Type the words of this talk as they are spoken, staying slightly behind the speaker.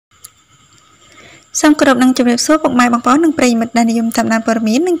សូមគោរពនឹងជម្រាបសួរពុកម៉ែបងប្អូននិងប្រិយមិត្តដែលនិយមតាមដានព័ត៌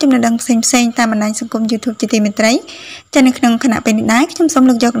មាននិងចំណេះដឹងផ្សេងៗតាមបណ្ដាញសង្គម YouTube ជាទីមេត្រីចា៎នៅក្នុងគណៈពេលនេះដែរខ្ញុំសូម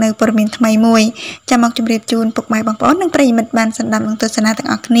លើកយកនៅព័ត៌មានថ្មីមួយចាំមកជម្រាបជូនពុកម៉ែបងប្អូននិងប្រិយមិត្តបានស្ដាប់និងទស្សនាទាំង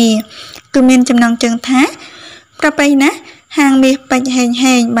អស់គ្នាគឺមានចំណងជើងថាប្រពៃណាស់ហាងមាសពេជ្រ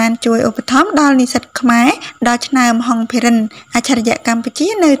ហេងបានជួយឧបត្ថម្ភដល់និស្សិតខ្មែរដល់ឆ្នើមហុងភេរិនអច្ឆរិយៈកម្ពុជា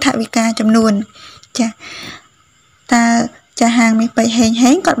នៅថវិកាចំនួនចា៎តើចាហាងមាសពេជ្រ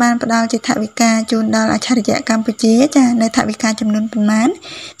ហេងគាត់បានផ្ដល់ជាថវិកាជូនដល់អច្ឆរិយៈកម្ពុជាចានៅថវិកាចំនួនប៉ុន្មាន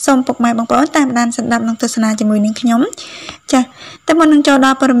សូមពុកម៉ែបងប្អូនតាមដានស្ដាប់និងទស្សនាជាមួយនឹងខ្ញុំចាតែមុននឹងចូលដ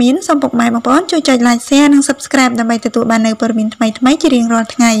ល់ព័ត៌មានសូមពុកម៉ែបងប្អូនជួយចុច like share និង subscribe ដើម្បីទទួលបាននូវព័ត៌មានថ្មីៗជារៀងរាល់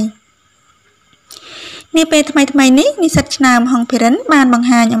ថ្ងៃនាពេលថ្មីនេះនិស្សិតឆ្នើមហុងភេរិនបានបង្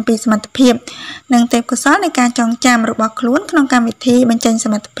ហាញអំពីសមត្ថភាពនិងទេពកោសល្យនៃការចងចាំរបស់ខ្លួនក្នុងកម្មវិធីបញ្ចេញស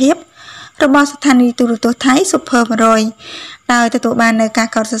មត្ថភាពរបស់ស្ថានីយទូរទស្សន៍ថៃ Super 100 ដោយទទួលបាននូវការ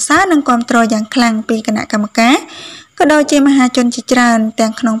កោតសរសើរនិងគាំទ្រយ៉ាងខ្លាំងពីគណៈកម្មការក៏ដូចជាមហាជនជាច្រើនទាំ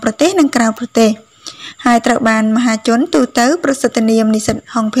ងក្នុងប្រទេសនិងក្រៅប្រទេសហើយត្រូវបានមហាជនទូទៅប្រសិទ្ធនាមនិស្សិត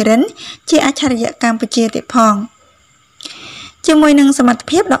ហុងភេរិនជាអច្ឆរិយៈកម្ពុជាទៀតផងជាមួយនឹងសមត្ថ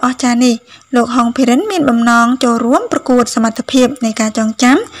ភាពដ៏អស្ចារ្យនេះលោកហុងភេរិនមានបំណងចូលរួមប្រកួតសមត្ថភាពនៃការចង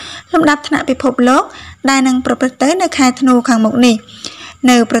ចាំលំដាប់ថ្នាក់ពិភពលោកដែលនឹងប្រព្រឹត្តទៅនៅខែធ្នូខាងមុខនេះ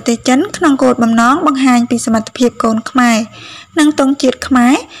នៅប្រទេសចិនក្នុងគោលបំណងបង្ហាញពីសមត្ថភាពកូនខ្មែរនិងទង់ជាតិខ្មែ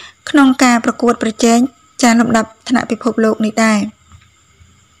រក្នុងការប្រកួតប្រជែងចាលំដាប់ថ្នាក់ពិភពលោកនេះដែរ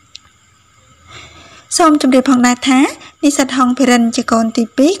សូមជម្រាបផងដែរថានិស្សិតហុងភេរិនជាកូនទី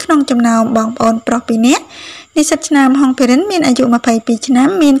2ក្នុងចំណោមបងប្អូនប្រុស2នាក់និស្សិតឆ្នើមហុងភេរិនមានអាយុ22ឆ្នាំ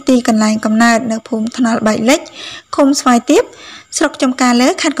មានទីកន្លែងកំណើតនៅភូមិថ្នល់បែកលិចឃុំស្វាយទៀបស្រុកចំការលើ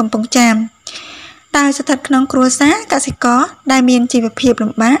ខេត្តកំពង់ចាមដោយស្ថិតក្នុងគ្រួសារកសិករដែលមានជីវភាព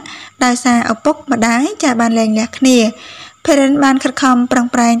លំបាកដោយសារឪពុកម្ដាយចាបានលែងលះគ្នាភេរិនបានខិតខំប្រឹង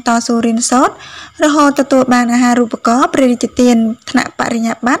ប្រែងតស៊ូរៀនសូត្ររហូតទទួលបានអាហារូបករណ៍ព្រះរាជទានថ្នាក់បរិញ្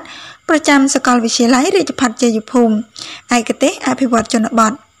ញាបត្រប្រចាំសាកលវិទ្យាល័យរាជภัฏជ័យភូមិឯកទេសអភិវឌ្ឍជនប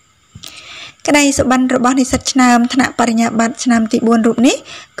ទក្តីសុបិនរបស់និស្សិតឆ្នើមថ្នាក់បរិញ្ញាបត្រឆ្នាំទី4រូបនេះ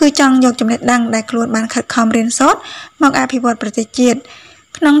គឺចង់យកចំណេះដឹងដែលខ្លួនបានខិតខំរៀនសូត្រមកអភិវឌ្ឍប្រទេសជាតិ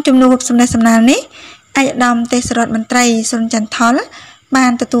ក្នុងជំនួបសំណេះសំណាលនេះឯកឧត្តមទេសរដ្ឋមន្ត្រីសុនចន្ទថុលបា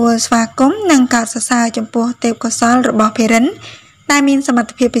នទទួលស្វាគមន៍និងកោតសរសើរចំពោះទេពកោសល្យរបស់ភេរិនដែលមានសមត្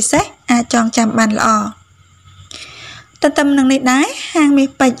ថភាពពិសេសអាចចងចាំបានល្អទន្ទឹមនឹងនេះដែរហាងមាស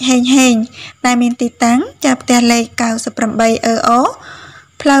ពេជ្រហេងដែលមានទីតាំងចាផ្ទះលេខ98អូ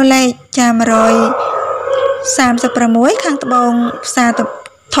ផ្លូវលេខចា136ខាងត្បូងផ្សារ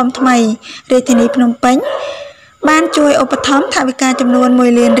ធំថ្មីរាជធានីភ្នំពេញបានជួយឧបត្ថម្ភថវិកាចំនួន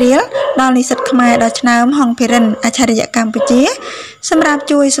1លានរៀលដល់និស្សិតខ្មែរដ៏ឆ្នើមហុងភេរិនអច្ឆរិយៈកម្ពុជាសម្រាប់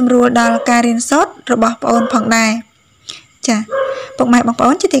ជួយសម្រួលដល់ការរៀនសូត្ររបស់ប្អូនផងដែរចាពុកម៉ែបងប្អូ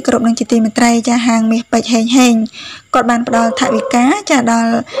នជាទីគោរពនិងជាទីមេត្រីចាហាងមាសពេជ្រហេងគាត់បានផ្ដល់ថវិកាចាដ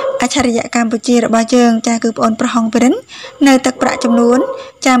ល់អច្ឆរិយៈកម្ពុជារបស់យើងចាគឺប្អូនប្រុសហុងភេរិននៅទឹកប្រាក់ចំនួន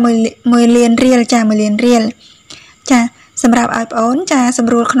ចា1លានរៀលចា1លានរៀលចាសម្រាប់ឲ្យប្អូនចាស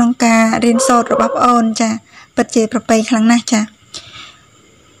ម្រួលក្នុងការរៀនសូត្ររបស់ប្អូនចាពិតជាប្រពៃខ្លាំងណាស់ចា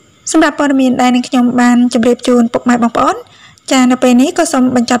សម្រាប់ព័ត៌មានដែលនឹងខ្ញុំបានជម្រាបជូនពុកម៉ែបងប្អូនចានៅពេលនេះក៏សូម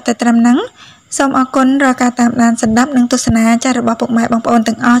បញ្ចប់តែត្រឹមហ្នឹងសូមអរគុណរាល់ការតាមដានស្ដាប់និងទស្សនាចារបស់ពុកម៉ែបងប្អូន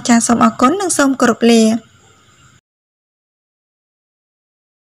ទាំងអស់ចាសូមអរគុណនិងសូមគោរពលា